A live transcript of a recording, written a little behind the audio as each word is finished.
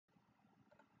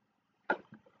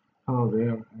Hello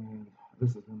there, and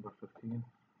this is number 15,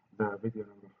 the video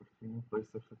number 15. Please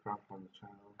subscribe for the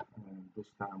channel, and this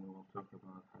time we will talk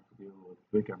about how to deal with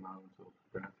big amounts of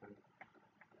data,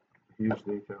 huge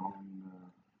data on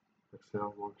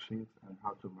Excel worksheets, and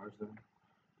how to merge them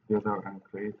together and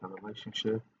create a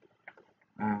relationship,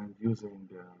 and using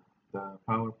the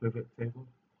Power Pivot table.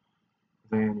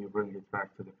 Then you bring it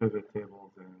back to the pivot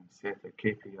tables and set a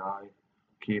KPI,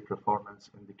 key performance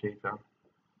indicator,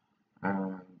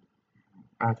 and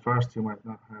at first, you might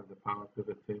not have the Power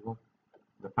Pivot table,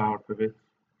 the Power Pivot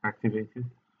activated.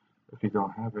 If you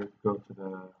don't have it, go to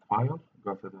the File,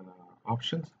 go to the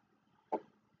Options,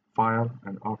 File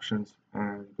and Options,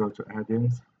 and go to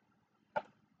Add-ins.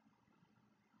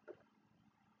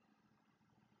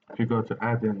 If you go to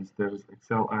Add-ins, there's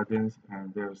Excel Add-ins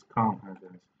and there's COM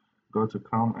Add-ins. Go to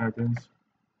COM Add-ins,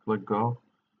 click Go.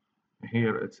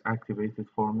 Here it's activated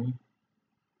for me.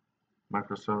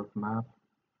 Microsoft Map,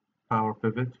 Power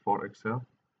Pivot for Excel.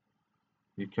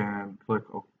 You can click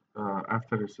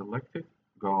after you select it,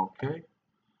 go OK,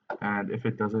 and if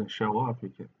it doesn't show up, you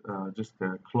can just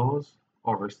close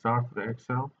or restart the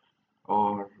Excel,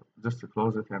 or just to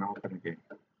close it and open again.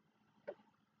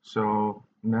 So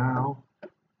now,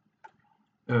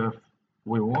 if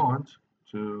we want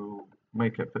to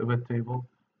make a pivot table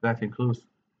that includes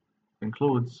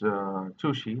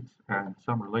two sheets and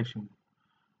some relation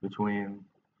between,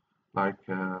 like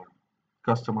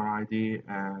customer ID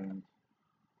and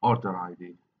order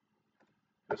ID.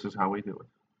 This is how we do it.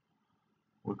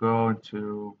 We go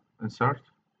into Insert,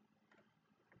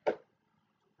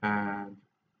 and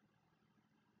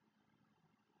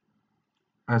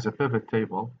as a pivot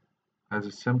table, as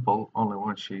a simple only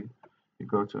one sheet, you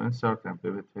go to Insert and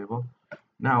Pivot Table.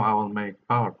 Now I will make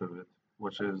Power Pivot,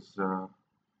 which is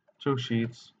two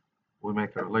sheets. We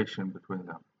make a relation between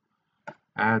them.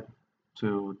 Add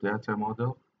to Data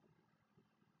Model.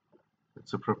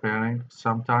 It's preparing.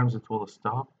 Sometimes it will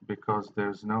stop because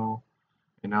there's no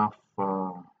enough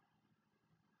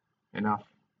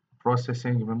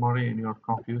processing memory in your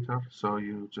computer, so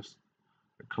you just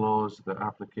close the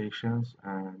applications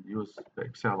and use the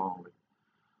Excel only.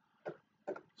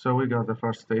 So we got the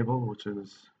first table, which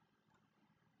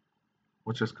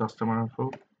is customer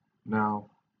info. Now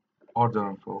order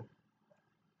info.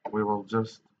 We will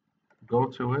just go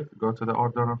to it, go to the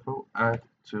order info, add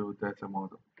to data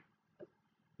model.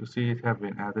 You see it have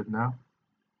been added now.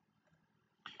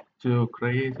 To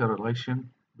create a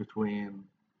relation between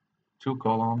two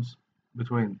columns,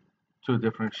 between two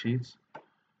different sheets,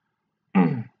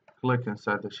 click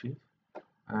inside the sheet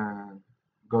and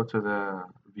go to the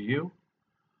view,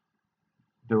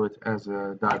 do it as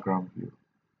a diagram view.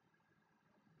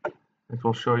 It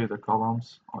will show you the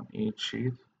columns on each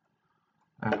sheet.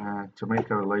 And to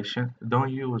make a relation, don't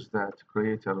use that to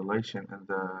create a relation in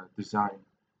the design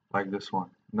like this one.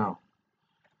 No,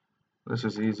 this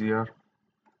is easier.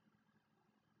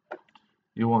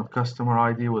 You want customer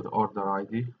ID with order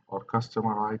ID, or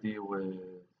customer ID with,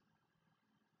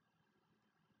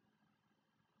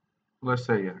 let's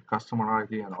say, customer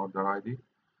ID and order ID.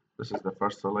 This is the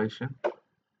first relation,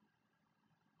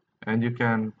 and you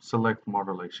can select more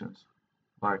relations,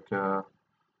 like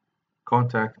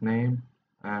contact name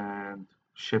and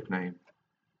ship name.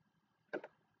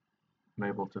 I'm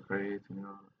able to create,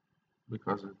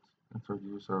 because it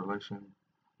introduces a relation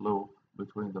loop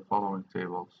between the following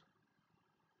tables.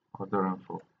 Order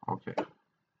info. Okay.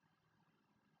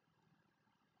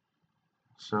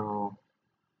 So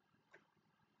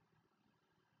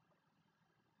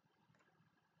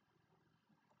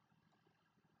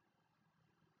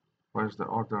where's the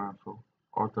order info?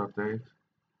 Order date.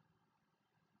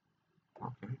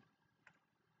 Okay.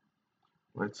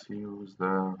 Let's use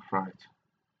the freight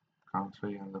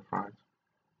country and the freight.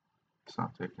 It's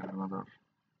not taking another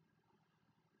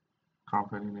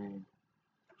company name,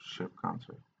 ship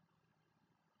country.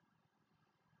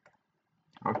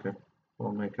 Okay,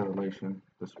 we'll make a relation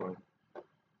this way.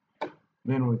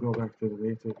 Then we go back to the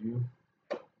data view.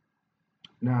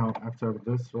 Now, after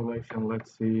this relation,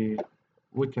 let's see,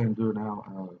 we can do now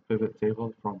a pivot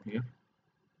table from here.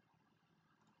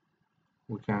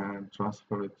 We can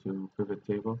transfer it to pivot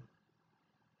table.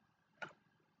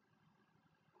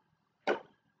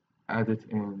 Add it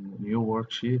in new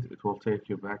worksheet. It will take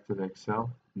you back to the Excel,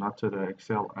 not to the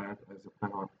Excel add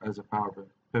as a power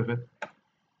pivot.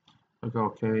 Click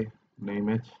OK, name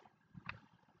it.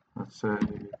 Let's say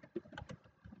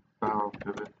Power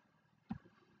Pivot.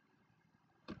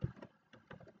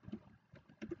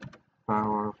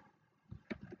 Power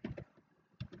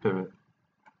Pivot.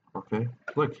 Okay,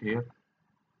 click here.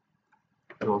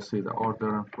 You will see the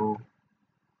order info.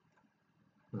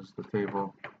 This is the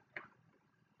table.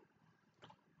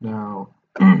 Now,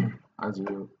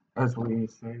 as we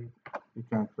say, you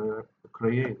can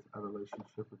create a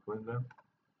relationship between them.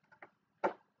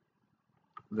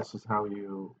 This is how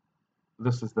you.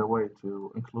 This is the way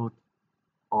to include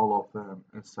all of them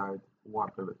inside one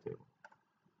pivot table.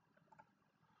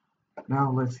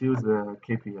 Now let's use the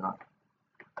KPI,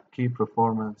 key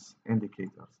performance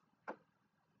indicators.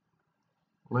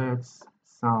 Let's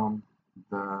sum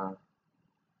the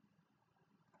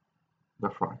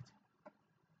freight.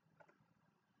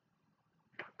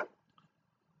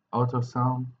 Auto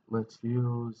sum, let's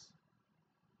use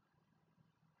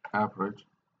average.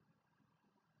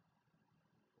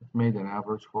 It made an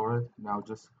average for it. Now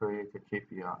just create a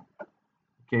KPI.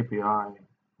 KPI,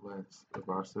 let's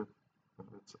reverse it. If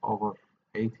it's over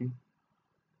 80,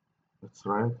 it's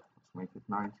red. Let's make it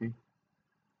 90.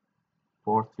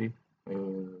 40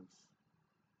 is,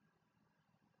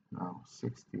 no,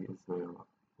 60 is there.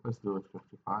 Let's do it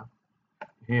 55.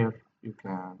 Here you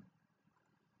can,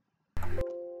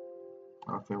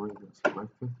 okay, we did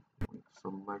select it. We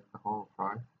select the whole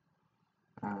fry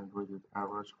and we did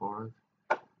average for it.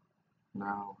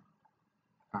 Now,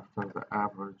 after the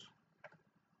average,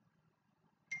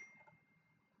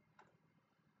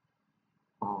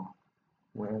 oh,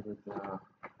 we added the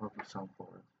rubber sum for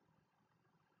it.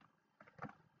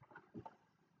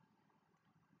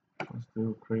 Let's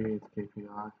do create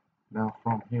KPI. Now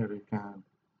from here you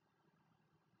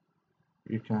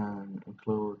can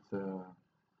include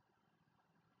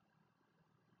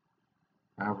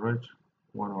average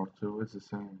 1 or 2. It's the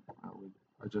same.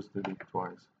 I just did it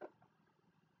twice.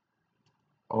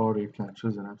 Or you can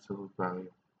choose an absolute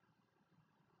value.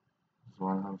 It's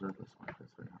 100. Let's make it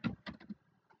 300.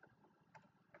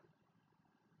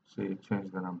 See,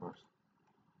 change the numbers.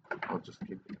 I'll just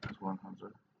keep it as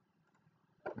 100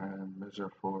 and measure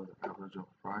for the average of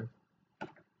freight.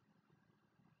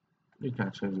 You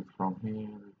can change it from here.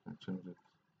 You can change it.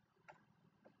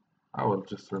 I will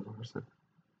just reverse it.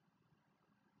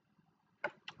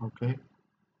 Okay.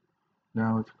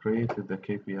 Now it's created the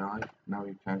KPI. Now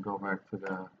you can go back to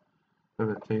the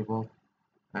pivot table,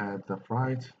 add the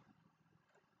freight,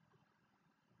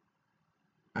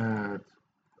 add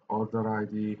order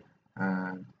ID,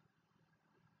 and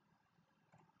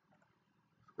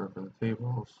go to the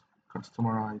tables,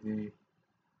 customer ID.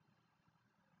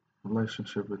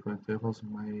 Relationship between tables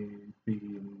may be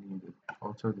needed.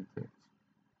 Auto detect.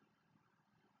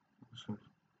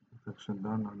 Detection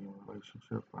done on your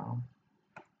relationship found.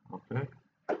 Okay.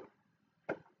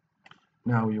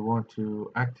 Now you want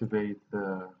to activate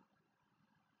the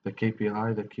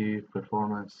KPI, the key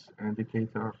performance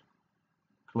indicator.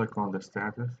 Click on the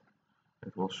status.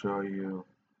 It will show you,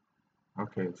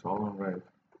 okay, it's all in red.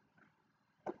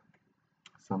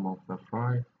 Some of the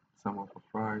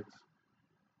freights,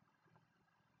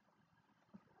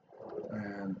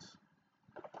 and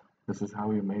this is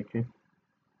how you make it.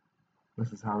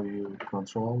 This is how you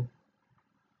control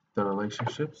the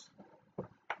relationships.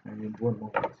 And in one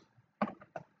moment.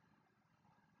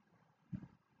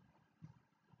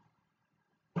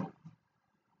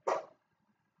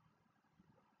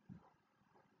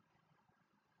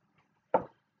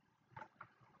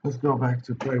 Let's go back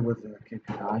to play with the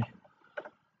KPI,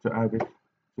 to add it,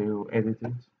 to edit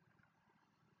it.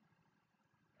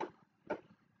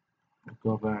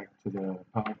 Go back to the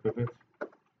power pivot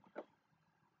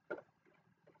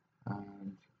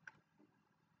and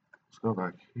let's go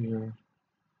back here.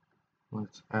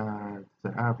 Let's add the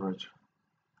average.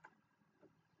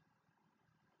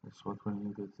 That's what we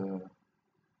needed.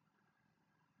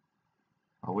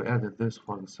 We added this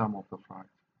for the sum of the freight.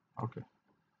 Okay.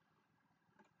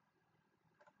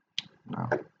 Now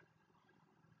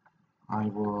I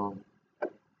will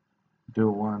do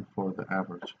one for the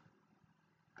average.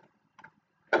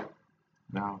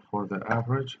 Now for the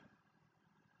average,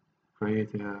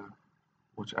 create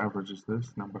which average is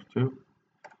this? Number 2.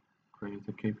 Create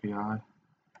a KPI,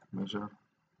 measure.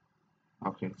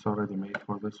 Okay, it's already made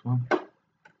for this one.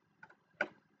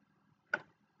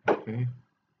 Okay.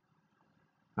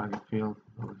 Target field,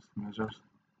 list measures,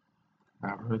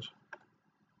 average.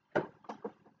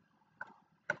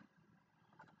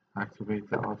 Activate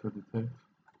the auto detect.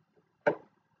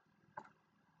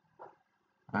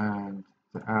 And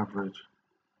the average,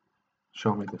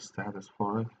 show me the status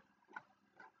for it.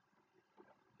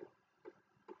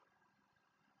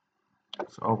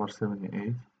 It's over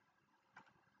 78,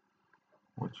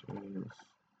 which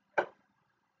is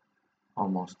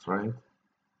almost right.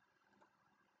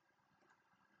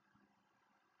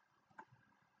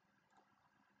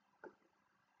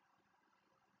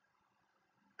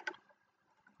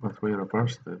 But we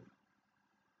reversed it.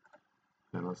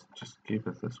 Okay, let's just keep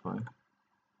it this way.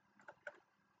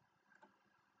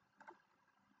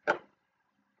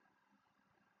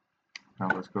 Now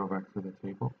let's go back to the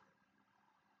table.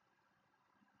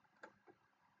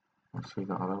 Let's see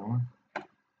the other one.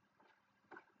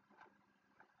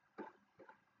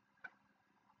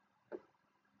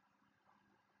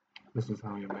 This is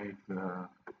how you make the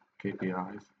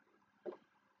KPIs.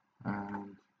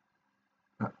 And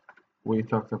we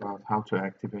talked about how to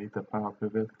activate the Power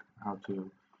Pivot, how to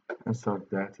insert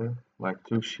data, like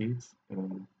 2 sheets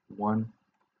in one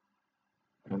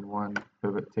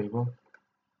pivot table.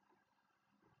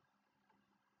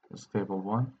 This is table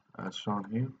 1 as shown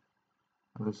here.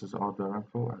 And this is order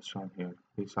info as shown here.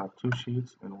 These are 2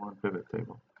 sheets in one pivot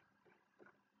table.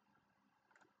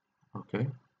 Okay,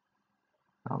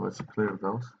 now let's clear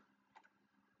those.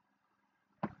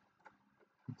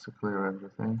 Let's clear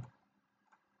everything.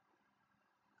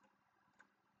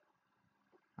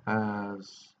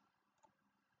 As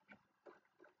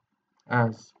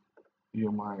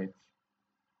you might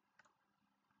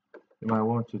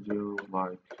want to do,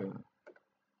 like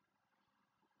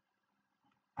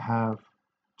have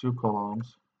 2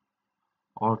 columns: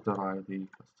 order ID,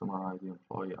 customer ID,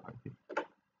 employee ID,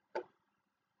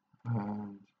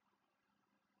 and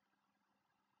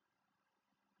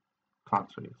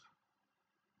countries.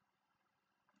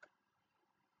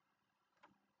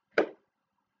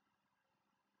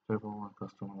 Table 1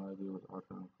 customer ID with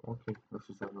order. Okay, this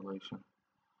is the relation.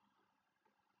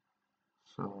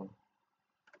 So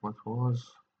what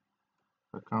was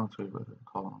the country within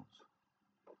columns?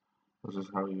 This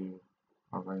is how you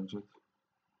arrange it.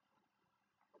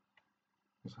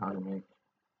 This is how you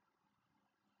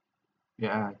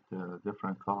add the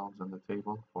different columns in the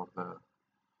table for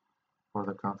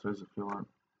the countries. If you want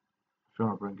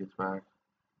to bring it back,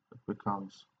 it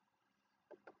becomes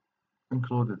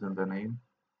included in the name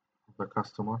of the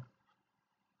customer.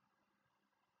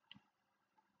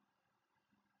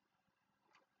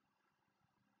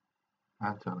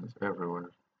 Anton is everywhere.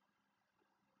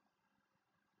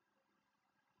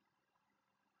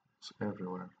 It's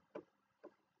everywhere.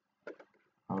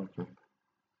 Okay.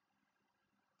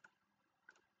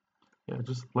 Yeah,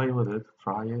 just play with it,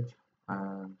 try it,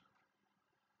 and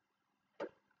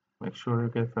make sure you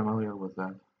get familiar with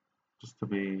that, just to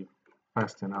be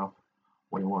fast enough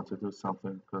when you want to do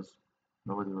something, because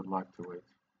nobody would like to wait.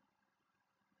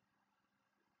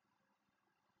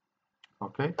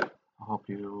 Okay, I hope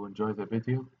you enjoyed the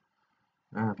video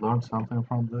and learned something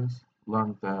from this,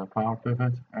 learned the Power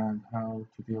Pivot and how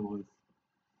to deal with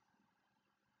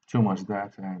too much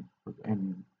data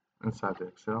inside the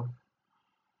Excel.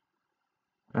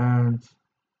 And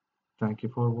thank you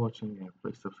for watching, and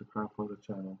please subscribe for the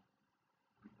channel.